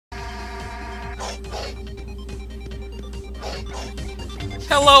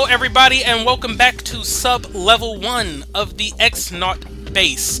Hello everybody and welcome back to sub-level 1 of the X-Naut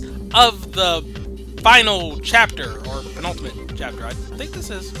base of the final chapter, or penultimate chapter. I think this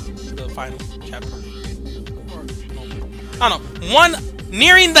is the final chapter. Or penultimate. I don't know.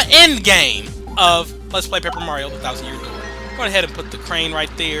 Nearing the end game of Let's Play Paper Mario, the 1000-Year Door. Go ahead and put the crane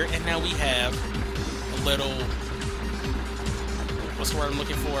right there, and now we have a little... What's the word I'm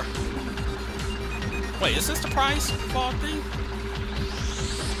looking for? Wait, is this the prize ball thing?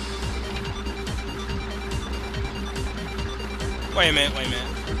 Wait a minute.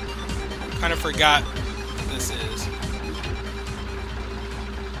 Kind of forgot what this is.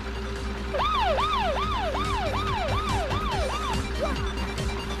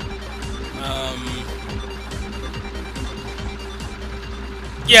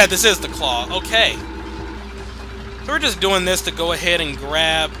 Yeah, this is the claw. Okay. So we're just doing this to go ahead and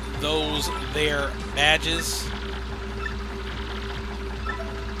grab those there badges.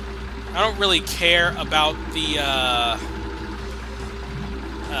 I don't really care about the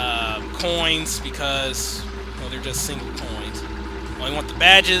coins because, well, they're just single coins. I only want the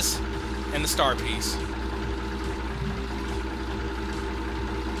badges and the star piece.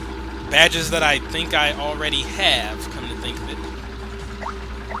 Badges that I think I already have, come to think of it.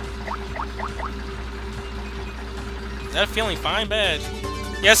 Is that a Feeling Fine badge?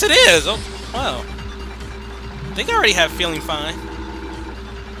 Yes, it is! Oh, wow. I think I already have Feeling Fine.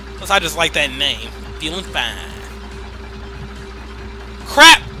 Plus, I just like that name. Feeling Fine.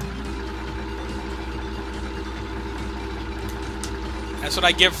 Crap! That's what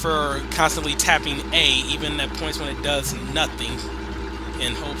I get for constantly tapping A, even at points when it does nothing,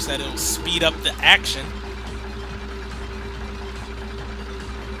 in hopes that it'll speed up the action.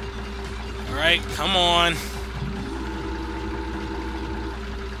 Alright, come on.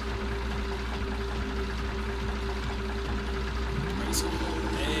 So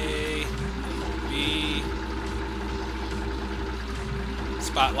A, B.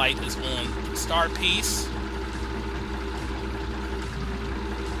 Spotlight is on star piece.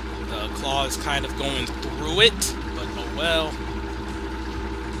 The claw is kind of going through it, but oh well.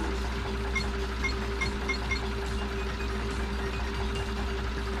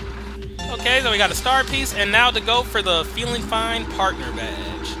 Okay, so we got a star piece, and now to go for the Feeling Fine partner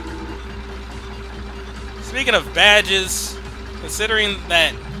badge. Speaking of badges, considering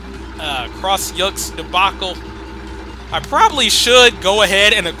that Cross Yuck's debacle, I probably should go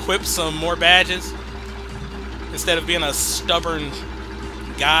ahead and equip some more badges instead of being a stubborn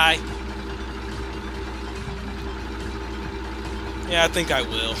guy. Yeah, I think I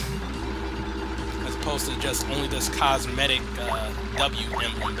will. As opposed to just only this cosmetic W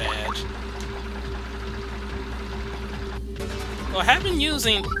emblem badge. Well, I have been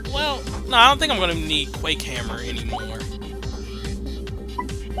using... Well, no, I don't think I'm going to need Quake Hammer anymore.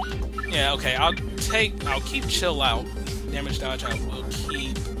 Yeah, okay, I'll keep Chill Out. Damage Dodge I will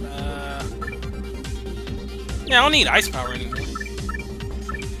keep. Yeah, I don't need Ice Power anymore.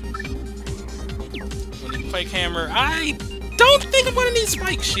 Don't need Quake Hammer. I don't think I'm going to need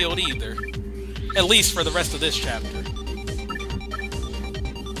Spike Shield either. At least for the rest of this chapter.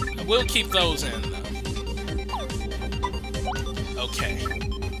 I will keep those in, though. Okay.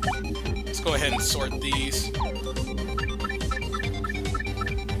 Let's go ahead and sort these.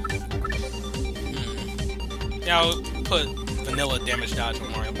 Yeah, I'll put Vanilla Damage Dodge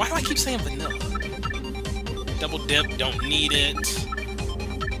on Mario. Why do I keep saying Vanilla? Double Dip, don't need it.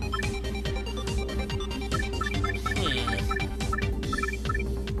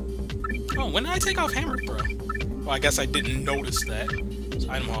 Oh, when did I take off Hammer Throw? Well, I guess I didn't notice that. So,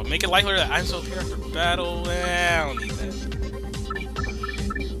 item hall. Make it likelier that items will appear after battle. I don't need that.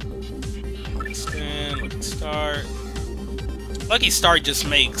 Lucky Start. Lucky Start just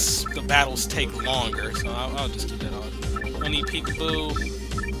makes the battles take longer, so I'll just keep that on. Don't need Peekaboo.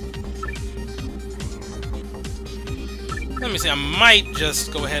 Let me see, I might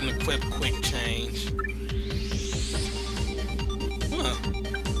just go ahead and equip Quick Change. Huh.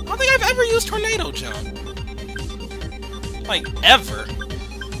 I don't think I've ever used Tornado Jump. Like, ever.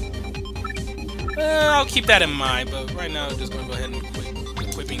 I'll keep that in mind, but right now I'm just going to go ahead and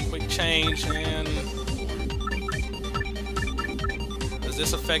equipping Quick Change, and... Does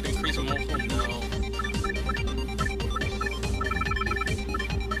this effect increase with multiple? No.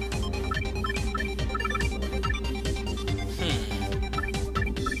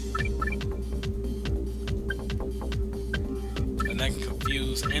 And that can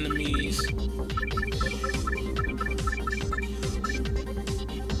confuse enemies.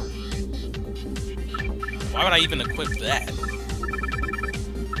 Why would I even equip that?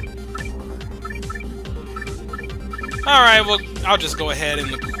 Alright, well, I'll just go ahead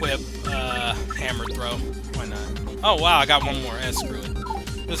and equip Hammer Throw. Why not? Oh, wow, I got one more. Screw it.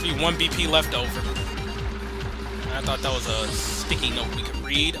 There's be 1 BP left over. I thought that was a sticky note we could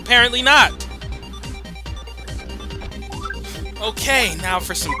read. Apparently not! Okay, now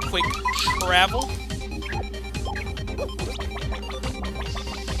for some quick travel.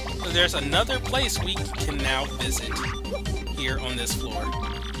 So there's another place we can now visit here on this floor.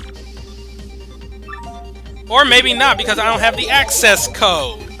 Or maybe not, because I don't have the access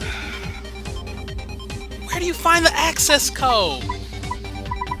code. Where do you find the access code?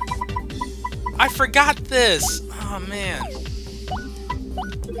 I forgot this. Oh, man.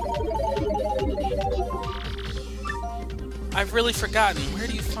 I've really forgotten. Where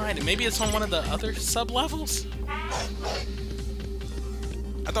do you find it? Maybe it's on one of the other sub-levels?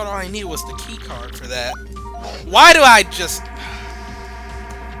 I thought all I needed was the key card for that. Why do I just...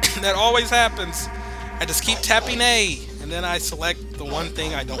 That always happens. I just keep tapping A, and then I select the one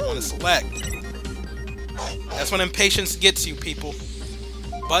thing I don't want to select. That's when impatience gets you, people.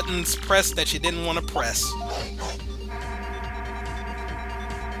 Buttons pressed that you didn't want to press.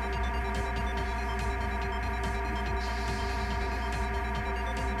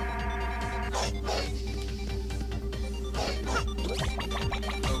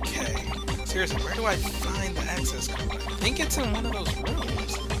 Okay. Seriously, where do I find the access code? I think it's in one of those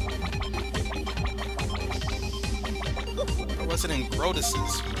rooms. Or was it in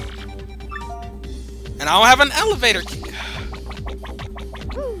Grotus's room? And I don't have an elevator key.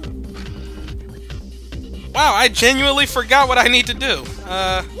 Wow, I genuinely forgot what I need to do.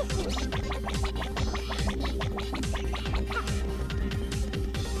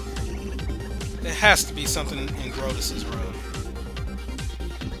 It has to be something in Grotus's room.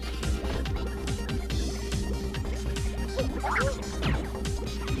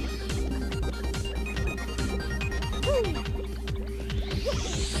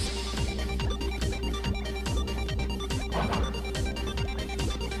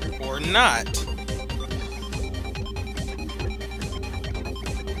 Or not.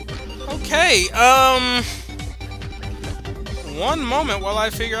 Okay, one moment while I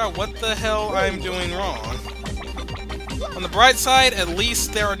figure out what the hell I'm doing wrong. On the bright side, at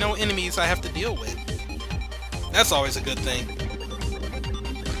least there are no enemies I have to deal with. That's always a good thing.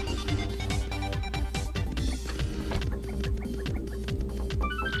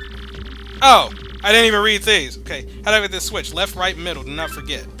 Oh, I didn't even read these. Okay, how do I get this switch? Left, right, middle, do not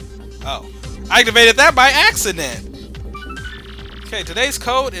forget. Oh, I activated that by accident. Okay, today's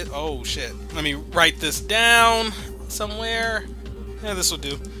code is... Oh, shit. Let me write this down somewhere. Yeah, this will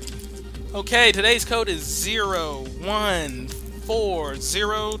do. Okay, today's code is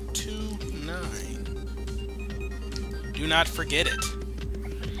 014029. Do not forget it.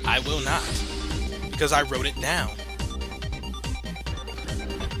 I will not. Because I wrote it down.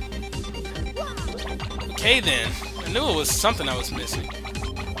 Okay, then. I knew it was something I was missing.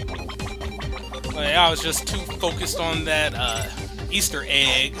 But I was just too focused on that, Easter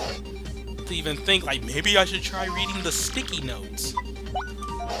egg to even think, like, maybe I should try reading the sticky notes.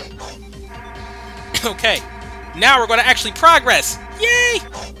 Okay, now we're going to actually progress! Yay!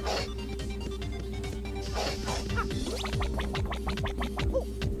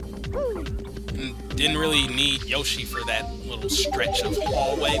 Didn't really need Yoshi for that little stretch of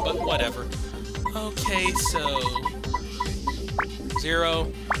hallway, but whatever. Okay, so...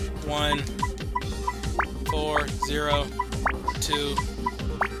 0, 1, 4, 0, 2,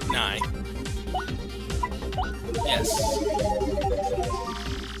 9. Yes.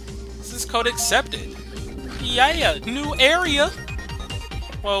 This is code accepted. Yeah, new area.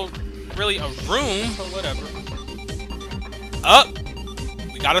 Well, really a room, but whatever. Oh,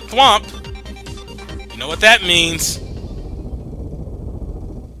 we got a Thwomp. You know what that means.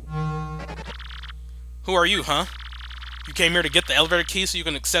 Who are you, huh? You came here to get the elevator key so you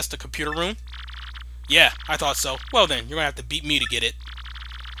can access the computer room? Yeah, I thought so. Well then, you're gonna have to beat me to get it.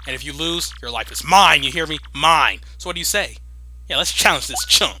 And if you lose, your life is mine, you hear me? Mine! So what do you say? Yeah, let's challenge this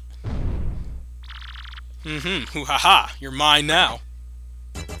chump. Hoo-ha-ha, you're mine now.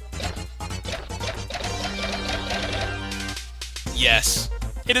 Yes.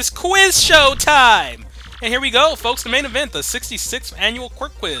 It is quiz show time! And here we go, folks, the main event, the 66th annual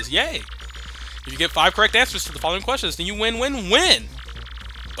Quirk Quiz. Yay! If you get 5 correct answers to the following questions, then you win, win, win!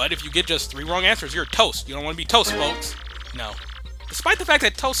 But if you get just 3 wrong answers, you're toast. You don't want to be toast, folks. No. Despite the fact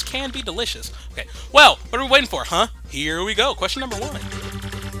that toast can be delicious. Okay, well, what are we waiting for, huh? Here we go. Question number 1.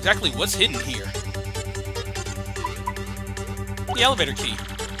 Exactly what's hidden here? The elevator key.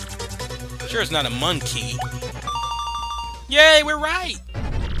 Sure, it's not a Mun key. Yay, we're right!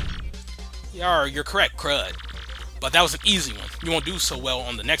 You're correct, crud. But that was an easy one. You won't do so well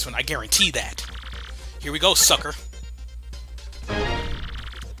on the next one, I guarantee that. Here we go, sucker.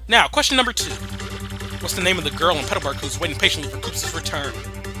 Now, question number 2. What's the name of the girl in Petalburg who's waiting patiently for Koops' return?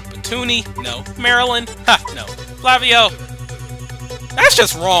 Petuni? No. Marilyn? Ha, no. Flavio? That's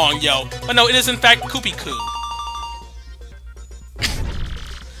just wrong, yo. But no, it is in fact Koopy-Koo.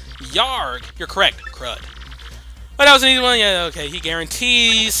 Yarg! You're correct, crud. But that was an easy one. Yeah, okay, he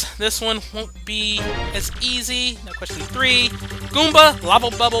guarantees this one won't be as easy. Now, question 3. Goomba, Lava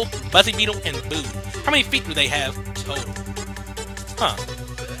Bubble, Buzzy Beetle, and Boo. How many feet do they have total? Huh.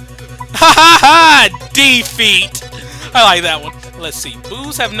 Ha ha ha! D feet! I like that one. Let's see.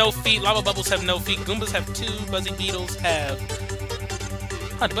 Boos have no feet, Lava Bubbles have no feet, Goombas have 2, Buzzy Beetles have...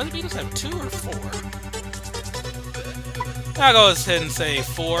 Huh, do Buzzy Beetles have 2 or 4? I'll go ahead and say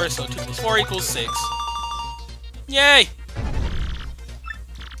 4, so 2 plus 4 equals 6. Yay!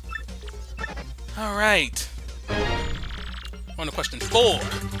 Alright. On to question 4.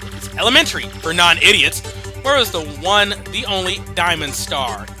 It's elementary for non-idiots. Where was the one, the only diamond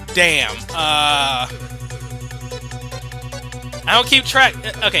star? Damn. I don't keep track.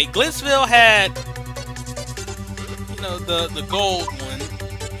 Okay, Glitzville had, you know, the gold one.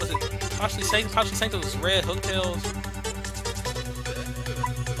 Was it Possibly Sancto's red hooktails?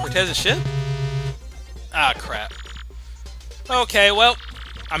 Cortez's ship? Ah, crap. Okay, well,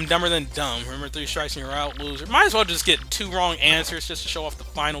 I'm dumber than dumb. Remember, 3 strikes and you're out, loser. Might as well just get 2 wrong answers just to show off the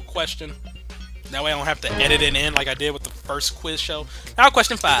final question. That way I don't have to edit it in like I did with the first quiz show. Now,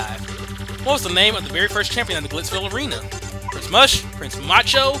 question 5. What was the name of the very first champion in the Glitzville Arena? Prince Mush, Prince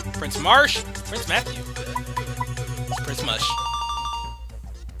Macho, Prince Marsh, Prince Matthew. It's Prince Mush.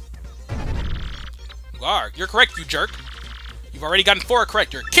 Garg, you're correct, you jerk. You've already gotten 4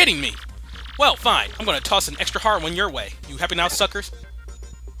 correct. You're kidding me. Well, fine. I'm going to toss an extra hard one your way. You happy now, suckers?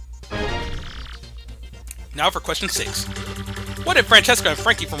 Now for question 6. What did Francesca and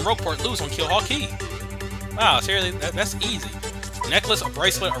Frankie from Rogueport lose on Keelhaul Key? Wow, seriously, that's easy. A necklace, a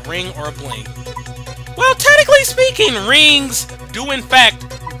bracelet, a ring, or a bling? Well, technically speaking, rings do in fact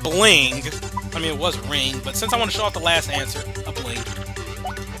bling. I mean, it was ring, but since I want to show off the last answer, a bling.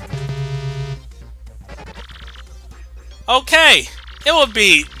 Okay, it would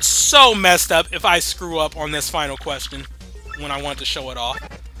be so messed up if I screw up on this final question when I want to show it off.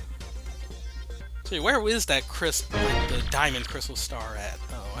 So where is that the diamond crystal star at?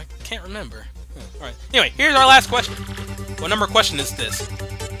 Oh, I can't remember. Alright, anyway, here's our last question. What number question is this?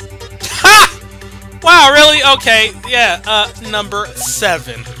 Ha! Wow, really? Okay, yeah, number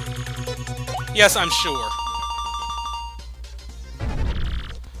 7. Yes, I'm sure.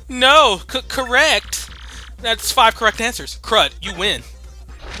 No, correct. That's 5 correct answers. Crud, you win.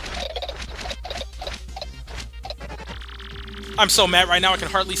 I'm so mad right now I can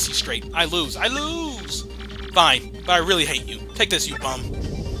hardly see straight. I lose. I lose! Fine, but I really hate you. Take this, you bum.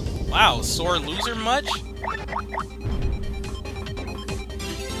 Wow, sore loser much?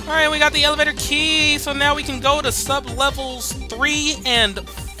 Alright, we got the elevator key, so now we can go to sub-levels 3 and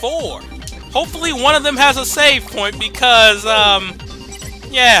 4. Hopefully one of them has a save point because,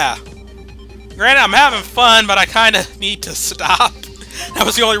 yeah. Granted, I'm having fun, but I kind of need to stop. That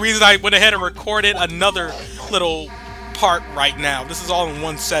was the only reason I went ahead and recorded another little part right now. This is all in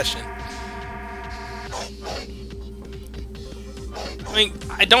one session. I mean,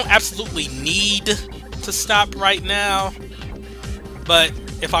 I don't absolutely need to stop right now, but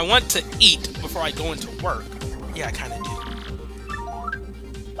if I want to eat before I go into work, yeah, I kind of do.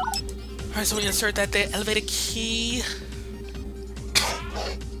 Alright, so we insert that there, elevator key.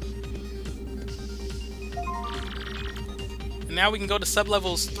 And now we can go to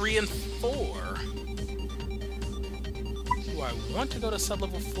sublevels 3 and 4. Do I want to go to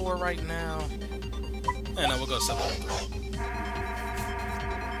sublevel 4 right now? Eh, no, we'll go to sublevel 3.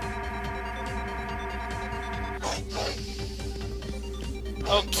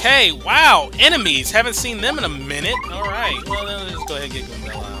 Okay, wow, enemies! Haven't seen them in a minute. Alright, well then let's just go ahead and get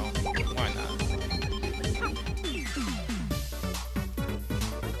Goombella out. Why not?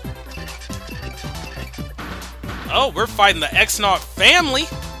 Oh, we're fighting the X-Naut family!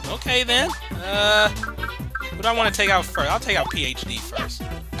 Okay then. What do I want to take out first? I'll take out PhD first.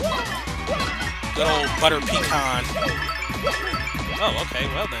 Good old Butter Pecan. Oh, okay,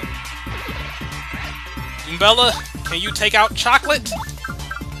 well then. Goombella, can you take out Chocolate?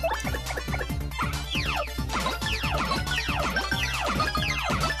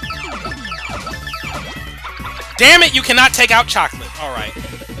 Damn it, you cannot take out Chocolate. Alright.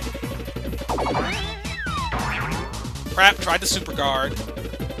 Crap, tried the Super Guard.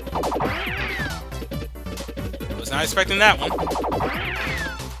 Was not expecting that one.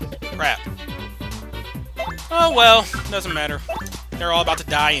 Crap. Oh well, doesn't matter. They're all about to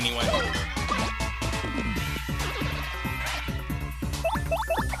die anyway.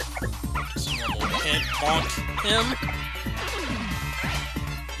 Just a normal hit. Bonk him.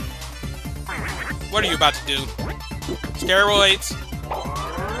 What are you about to do? Steroids?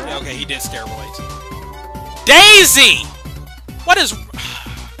 Yeah, okay, he did steroids. Daisy! What is...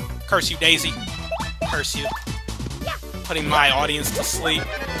 Curse you, Daisy. Curse you. Putting my audience to sleep.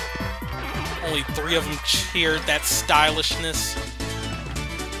 Only 3 of them cheered that stylishness.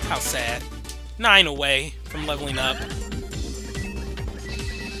 How sad. 9 away from leveling up.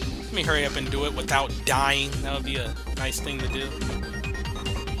 Let me hurry up and do it without dying. That would be a nice thing to do.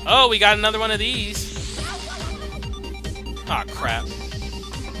 Oh, we got another one of these. Aw, crap.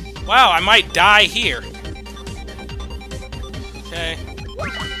 Wow, I might die here. Okay.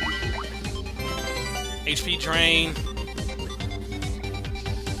 HP drain.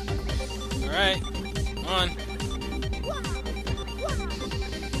 Alright. Come on.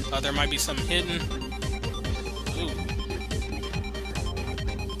 Oh, there might be some hidden. Ooh.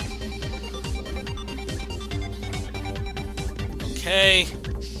 Okay.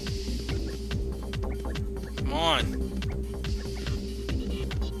 Come on.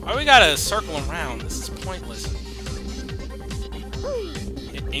 Why we gotta circle around? This is pointless.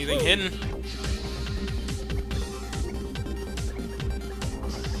 Anything hidden?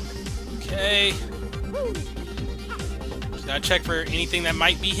 Okay. Just gotta check for anything that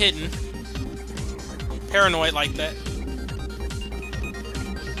might be hidden. Paranoid like that.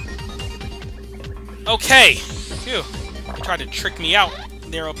 Okay. Phew. They tried to trick me out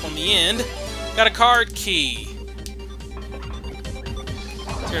there up on the end. Got a card key.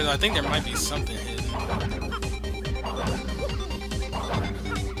 Here, I think there might be something hidden.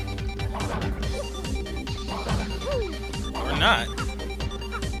 Or not.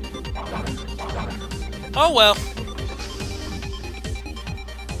 Oh well.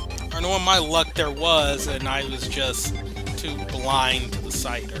 I know in my luck there was, and I was just too blind to the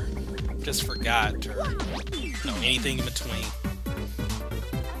sight, or just forgot, or no, anything in between.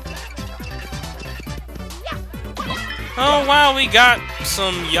 Oh wow, we got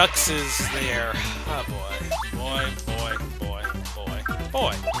some yuckses there. Oh boy. Boy, boy, boy, boy,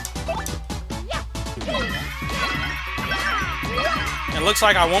 boy. It looks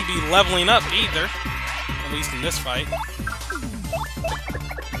like I won't be leveling up either. At least in this fight.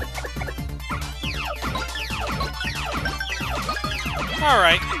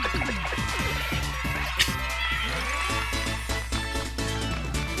 Alright.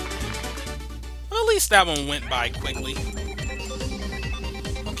 Well, at least that one went by quickly.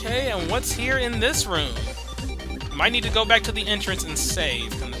 Okay, and what's here in this room? Might need to go back to the entrance and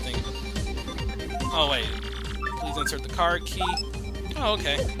save, kind of thing. Oh, wait. Please insert the card key. Oh,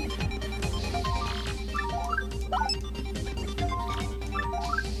 okay.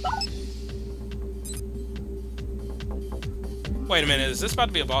 Wait a minute, is this about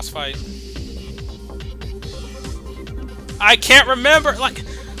to be a boss fight? I can't remember! Like,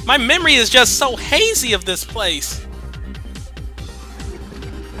 my memory is just so hazy of this place.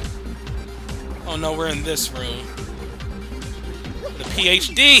 Oh no, we're in this room. The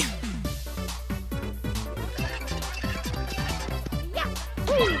PhD!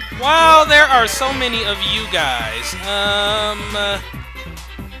 Wow, there are so many of you guys.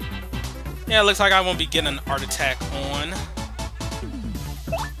 Yeah, it looks like I won't be getting an art attack on.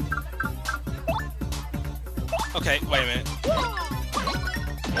 Okay, wait a minute.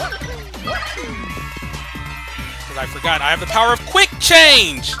 Because I forgot, I have the power of quick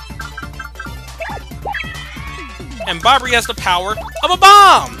change! And Bobbery has the power of a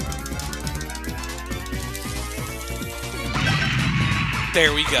bomb!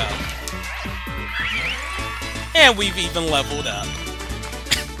 There we go. And we've even leveled up.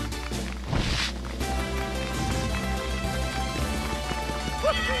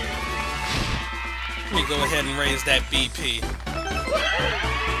 Let me go ahead and raise that BP.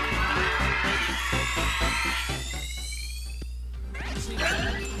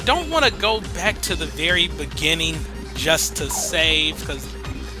 Don't want to go back to the very beginning just to save, because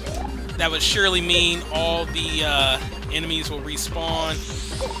that would surely mean all the enemies will respawn.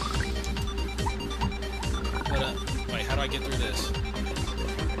 But, wait, how do I get through this?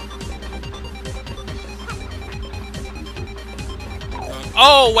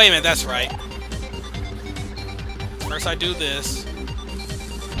 Oh, wait a minute, that's right. First I do this.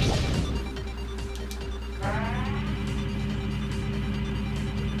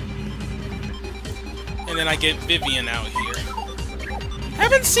 And then I get Vivian out here.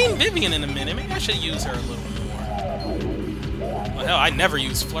 Haven't seen Vivian in a minute. Maybe I should use her a little more. Well, hell, I never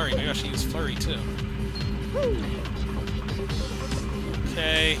use Flurry. Maybe I should use Flurry too.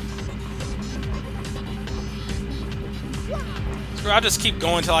 Okay. So I'll just keep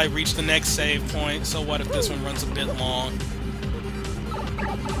going until I reach the next save point. So what if this one runs a bit long?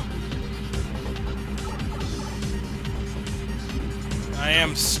 I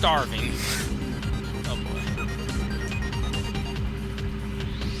am starving. Oh boy.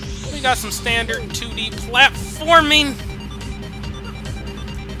 We got some standard 2D platforming.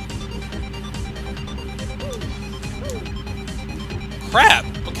 Crap.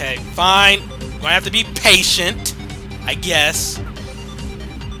 Okay, fine. Gonna have to be patient, I guess.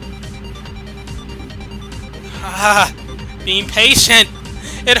 Ah, being patient.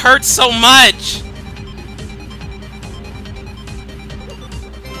 It hurts so much.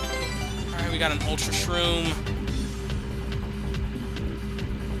 Alright, we got an Ultra Shroom.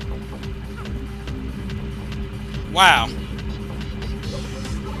 Wow.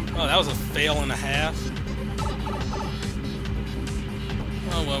 Oh, that was a fail and a half.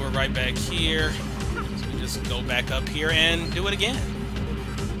 Oh, well, we're right back here. So we just go back up here and do it again.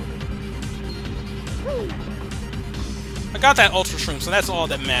 I got that Ultra Shroom, so that's all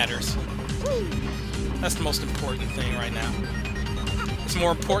that matters. That's the most important thing right now. It's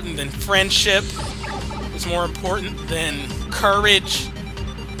more important than friendship. It's more important than courage.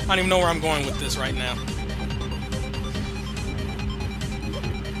 I don't even know where I'm going with this right now.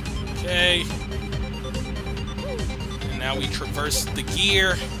 Okay. And now we traverse the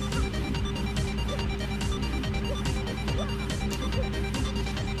gear.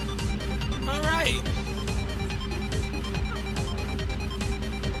 Alright.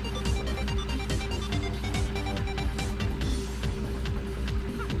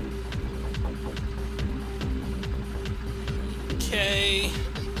 Okay.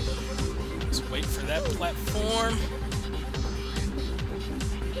 Let's wait for that platform.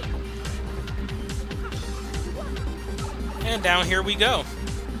 And down here we go.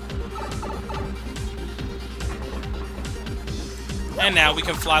 And now we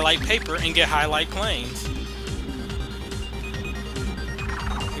can fly like paper and get high like planes.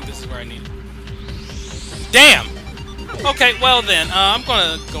 I think this is where I need it. Damn! Okay, well then, I'm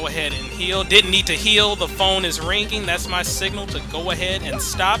gonna go ahead and heal. Didn't need to heal. The phone is ringing. That's my signal to go ahead and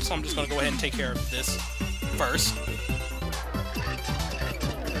stop. So I'm just gonna go ahead and take care of this first.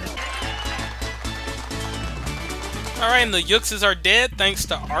 Alright, and the Yuxes are dead thanks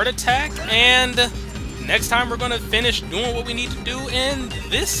to Art Attack, and next time we're gonna finish doing what we need to do in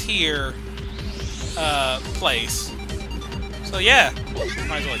this here place. So yeah,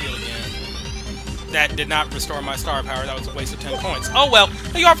 might as well heal again. That did not restore my star power, that was a waste of 10 points. Oh well,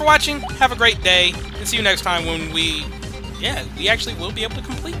 thank you all for watching, have a great day, and see you next time when we actually will be able to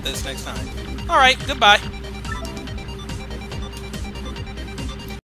complete this next time. Alright, goodbye.